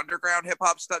any, like, underground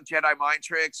hip-hop stuff? Jedi Mind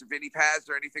Tricks, or Vinnie Paz,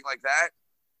 or anything like that?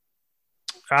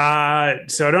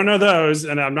 So I don't know those,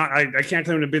 and I can't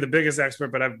claim to be the biggest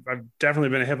expert, but I've definitely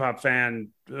been a hip hop fan,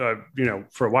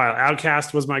 for a while.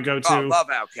 Outkast was my go-to. Oh, love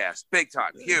Outkast, big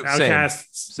time, huge. Outkast,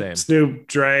 Same. Snoop,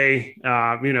 Dre,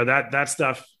 that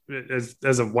stuff.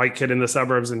 As a white kid in the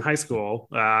suburbs in high school,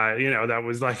 that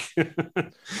was like,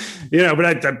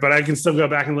 but I can still go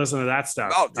back and listen to that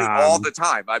stuff. Oh, dude, all the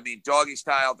time. I mean, Doggy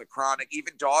Style, The Chronic,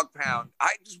 even Dog Pound.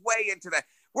 I just way into that.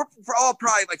 We're all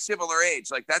probably like similar age.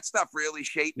 Like that stuff really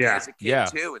shaped me as a kid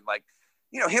too. And like,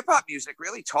 hip hop music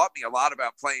really taught me a lot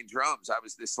about playing drums. I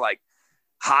was this like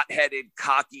hot-headed,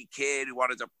 cocky kid who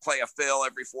wanted to play a fill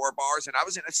every 4 bars. And I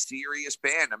was in a serious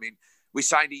band. I mean, we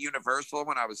signed to Universal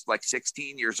when I was like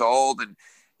 16 years old. And,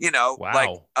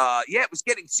 Wow. it was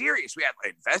getting serious. We had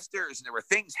like, investors and there were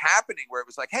things happening where it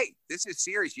was like, hey, this is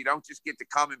serious. You don't just get to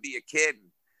come and be a kid and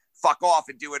fuck off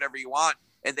and do whatever you want.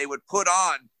 And they would put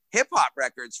on hip hop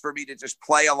records for me to just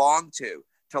play along to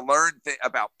learn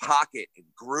about pocket and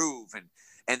groove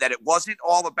and that it wasn't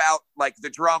all about like the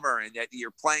drummer and that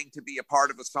you're playing to be a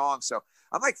part of a song. So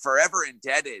I'm like forever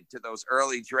indebted to those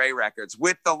early Dre records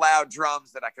with the loud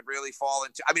drums that I could really fall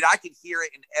into. I mean, I can hear it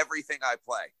in everything I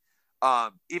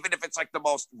play. Even if it's like the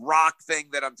most rock thing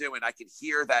that I'm doing, I can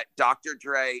hear that Dr.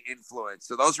 Dre influence.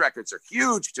 So those records are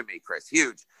huge to me, Chris,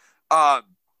 huge.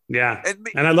 Yeah,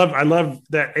 and I love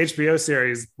that HBO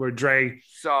series where Dre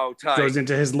so tight. Goes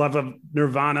into his love of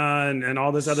Nirvana and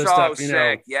all this other so stuff.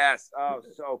 Sick. Yes. Oh,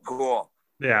 so cool.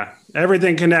 Yeah,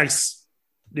 everything connects.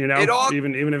 It all,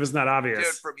 even if it's not obvious.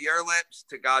 Dude, from your lips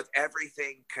to God's,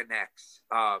 everything connects.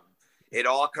 It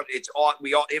all comes. It's all,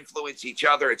 we all influence each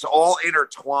other. It's all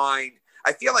intertwined.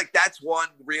 I feel like that's one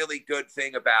really good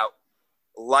thing about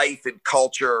life and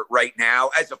culture right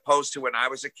now, as opposed to when I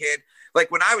was a kid.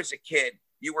 Like when I was a kid,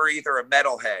 you were either a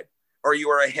metalhead or you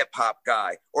were a hip hop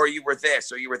guy or you were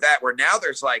this or you were that, where now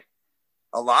there's like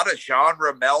a lot of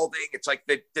genre melding. It's like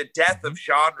the death of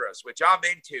genres, which I'm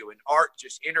into, and art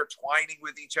just intertwining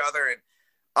with each other. And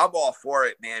I'm all for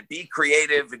it, man. Be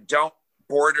creative and don't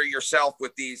border yourself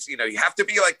with these, you have to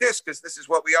be like this because this is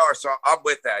what we are. So I'm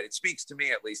with that. It speaks to me,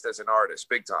 at least as an artist,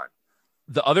 big time.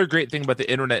 The other great thing about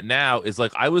the internet now is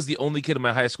like I was the only kid in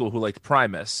my high school who liked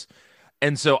Primus.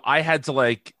 And so I had to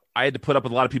put up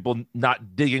with a lot of people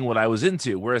not digging what I was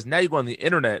into. Whereas now you go on the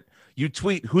internet, you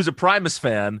tweet who's a Primus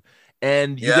fan,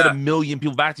 and you get 1 million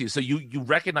people back to you. So you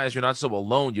recognize you're not so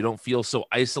alone. You don't feel so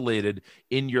isolated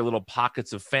in your little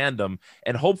pockets of fandom.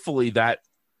 And hopefully that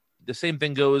the same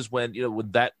thing goes when,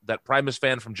 when that Primus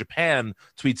fan from Japan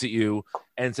tweets at you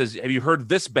and says, have you heard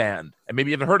this band? And maybe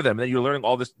you haven't heard of them. And then you're learning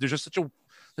all this. There's just such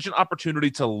an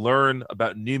opportunity to learn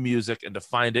about new music and to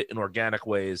find it in organic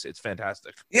ways. It's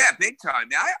fantastic. Yeah, big time.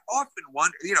 Now, I often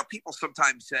wonder, people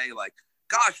sometimes say like,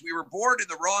 gosh, we were born in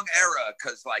the wrong era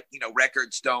because like,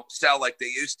 records don't sell like they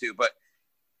used to. But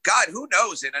God, who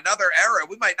knows? In another era,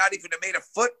 we might not even have made a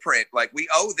footprint. Like we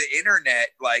owe the internet.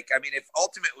 Like, I mean, if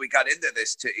ultimately we got into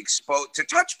this to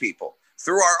touch people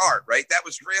through our art, right? That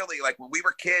was really like when we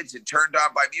were kids and turned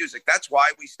on by music. That's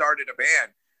why we started a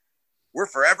band. We're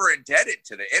forever indebted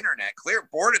to the internet.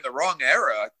 Born in the wrong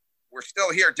era. We're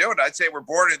still here doing it. I'd say we're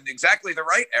born in exactly the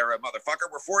right era, motherfucker.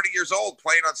 We're 40 years old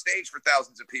playing on stage for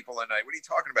thousands of people a night. What are you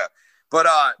talking about? But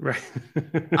right.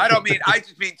 I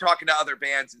just mean talking to other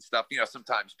bands and stuff.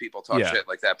 Sometimes people talk shit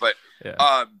like that. But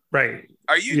right.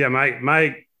 Are you? Yeah,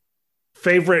 my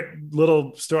favorite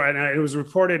little story, and it was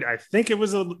reported, I think it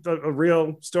was a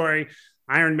real story.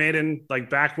 Iron Maiden, like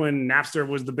back when Napster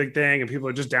was the big thing and people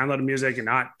are just downloading music and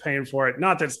not paying for it.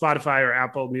 Not that Spotify or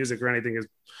Apple Music or anything is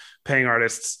paying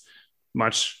artists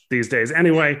much these days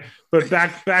anyway, but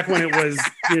back when it was,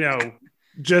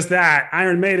 just that,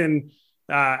 Iron Maiden,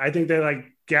 I think they like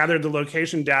gathered the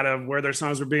location data of where their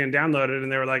songs were being downloaded, and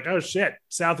they were like, oh shit,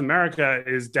 South America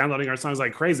is downloading our songs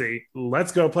like crazy.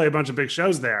 Let's go play a bunch of big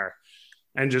shows there.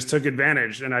 And just took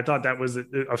advantage. And I thought that was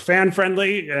a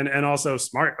fan-friendly and also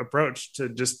smart approach to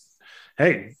just,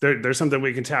 hey, there's something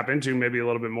we can tap into maybe a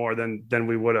little bit more than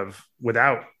we would have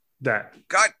without that.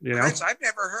 God, Chris, I've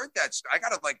never heard that. I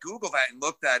got to like Google that and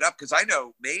look that up because I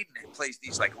know Maiden plays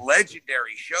these like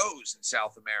legendary shows in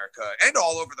South America and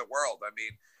all over the world. I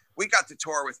mean, we got to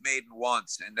tour with Maiden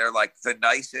once and they're like the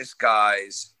nicest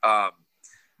guys.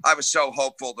 I was so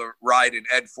hopeful to ride in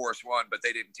Ed Force One, but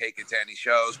they didn't take it to any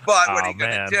shows. But what are you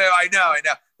going to do? I know.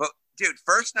 But dude,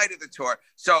 first night of the tour.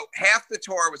 So half the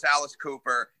tour was Alice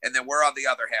Cooper, and then we're on the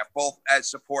other half, both as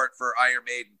support for Iron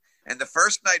Maiden. And the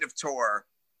first night of tour,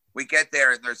 we get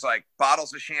there and there's like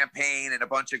bottles of champagne and a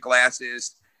bunch of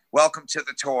glasses. Welcome to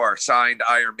the tour, signed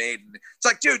Iron Maiden. It's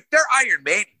like, dude, they're Iron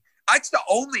Maiden. It's the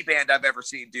only band I've ever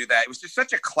seen do that. It was just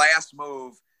such a class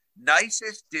move.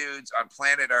 Nicest dudes on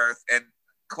planet Earth. And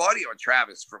Claudio and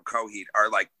Travis from Coheed are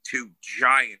like two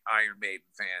giant Iron Maiden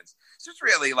fans. So it's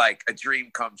really like a dream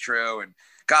come true. And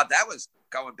God, that was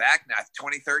going back now,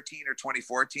 2013 or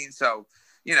 2014. So,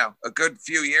 you know, a good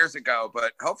few years ago,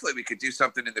 but hopefully we could do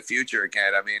something in the future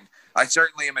again. I mean, I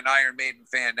certainly am an Iron Maiden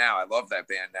fan now. I love that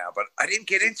band now, but I didn't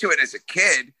get into it as a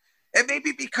kid. And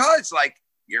maybe because like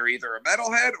you're either a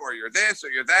metalhead or you're this or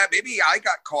you're that. Maybe I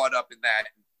got caught up in that.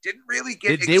 Didn't really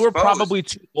get they were probably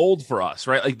too old for us,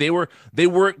 right? Like they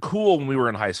weren't cool when we were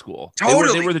in high school.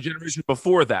 Totally. They were the generation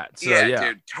before that. So, yeah,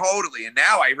 dude, totally. And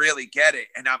now I really get it.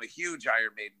 And I'm a huge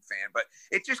Iron Maiden fan, but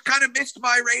it just kind of missed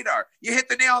my radar. You hit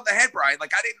the nail on the head, Brian.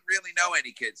 Like I didn't really know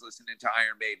any kids listening to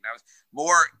Iron Maiden. I was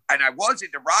more, and I was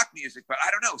into rock music, but I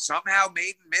don't know. Somehow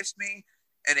Maiden missed me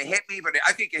and it hit me, but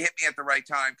I think it hit me at the right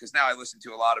time because now I listen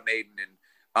to a lot of Maiden and,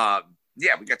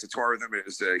 yeah, we got to tour with them. It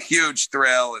was a huge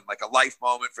thrill and like a life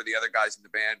moment for the other guys in the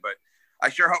band. But I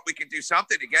sure hope we can do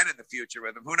something again in the future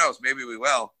with them. Who knows? Maybe we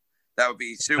will. That would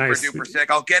be super duper sick.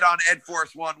 I'll get on Ed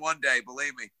Force one day.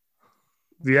 Believe me.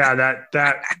 Yeah,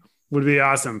 that would be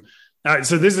awesome.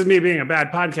 So this is me being a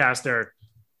bad podcaster.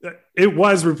 It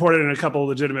was reported in a couple of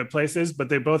legitimate places, but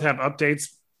they both have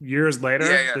updates years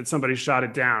later that somebody shot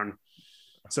it down.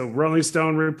 So Rolling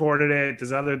Stone reported it.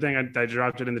 This other thing, I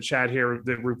dropped it in the chat here,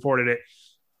 that reported it.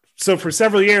 So for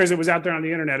several years, it was out there on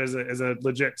the internet as a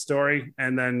legit story,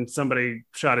 and then somebody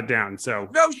shot it down. So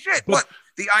no shit. What,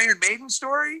 the Iron Maiden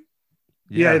story?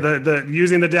 Yeah, the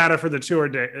using the data for the tour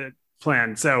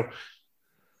plan. So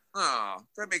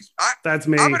that makes that's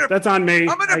me. That's on me.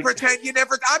 I'm gonna pretend you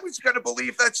never. I was gonna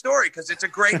believe that story because it's a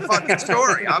great fucking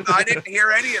story. I didn't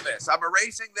hear any of this. I'm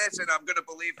erasing this, and I'm gonna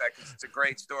believe that because it's a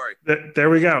great story. There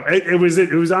we go. It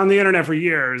was on the internet for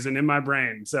years and in my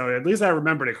brain, so at least I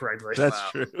remembered it correctly. That's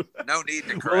true. No need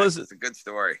to correct. It's a good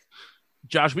story.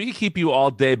 Josh, we can keep you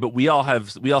all day, but we all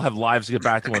have lives to get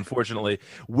back to, unfortunately.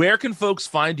 Where can folks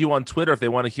find you on Twitter if they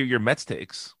want to hear your Mets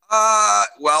takes?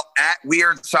 Well, at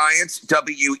Weird Science,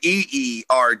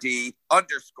 WEERD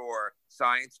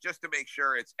 _science, just to make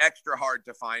sure it's extra hard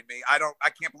to find me. I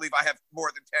can't believe I have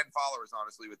more than 10 followers,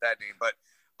 honestly, with that name, but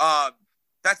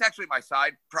that's actually my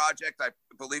side project.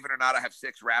 Believe it or not, I have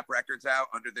 6 rap records out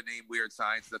under the name Weird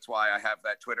Science. That's why I have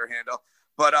that Twitter handle.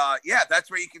 But yeah, that's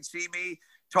where you can see me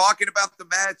talking about the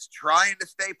Mets, trying to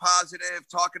stay positive,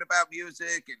 talking about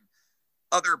music and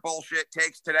other bullshit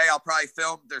takes. Today I'll probably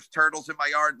film, there's turtles in my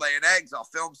yard laying eggs. I'll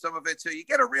film some of it. So you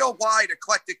get a real wide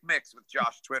eclectic mix with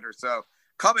Josh Twitter. So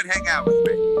come and hang out with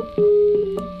me.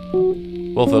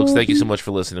 Well, folks, thank you so much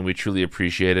for listening. We truly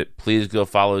appreciate it. Please go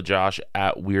follow Josh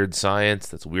at Weird Science.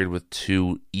 That's weird with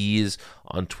 2 E's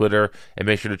on Twitter. And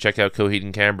make sure to check out Coheed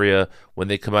and Cambria when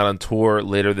they come out on tour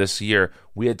later this year.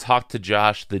 We had talked to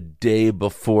Josh the day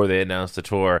before they announced the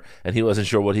tour, and he wasn't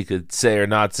sure what he could say or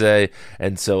not say.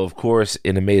 And so, of course,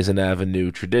 in Amazing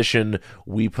Avenue tradition,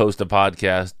 we post a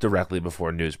podcast directly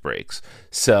before news breaks.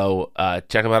 So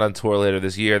check them out on tour later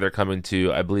this year. They're coming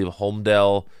to, I believe,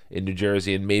 Holmdel in New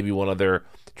Jersey and maybe one other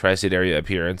tri-state area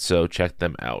appearance. So check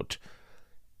them out.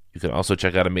 You can also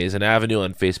check out Amazing Avenue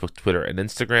on Facebook, Twitter, and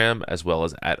Instagram, as well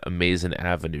as at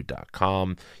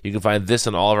amazingavenue.com. You can find this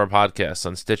and all of our podcasts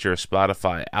on Stitcher,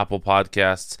 Spotify, Apple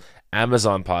Podcasts,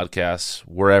 Amazon Podcasts,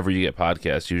 wherever you get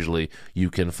podcasts. Usually you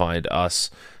can find us.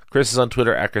 Chris is on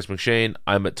Twitter at Chris McShane.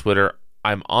 I'm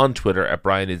on Twitter at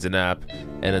Brian Needs a Nap.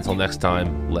 And until next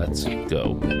time, let's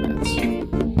go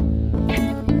Mets.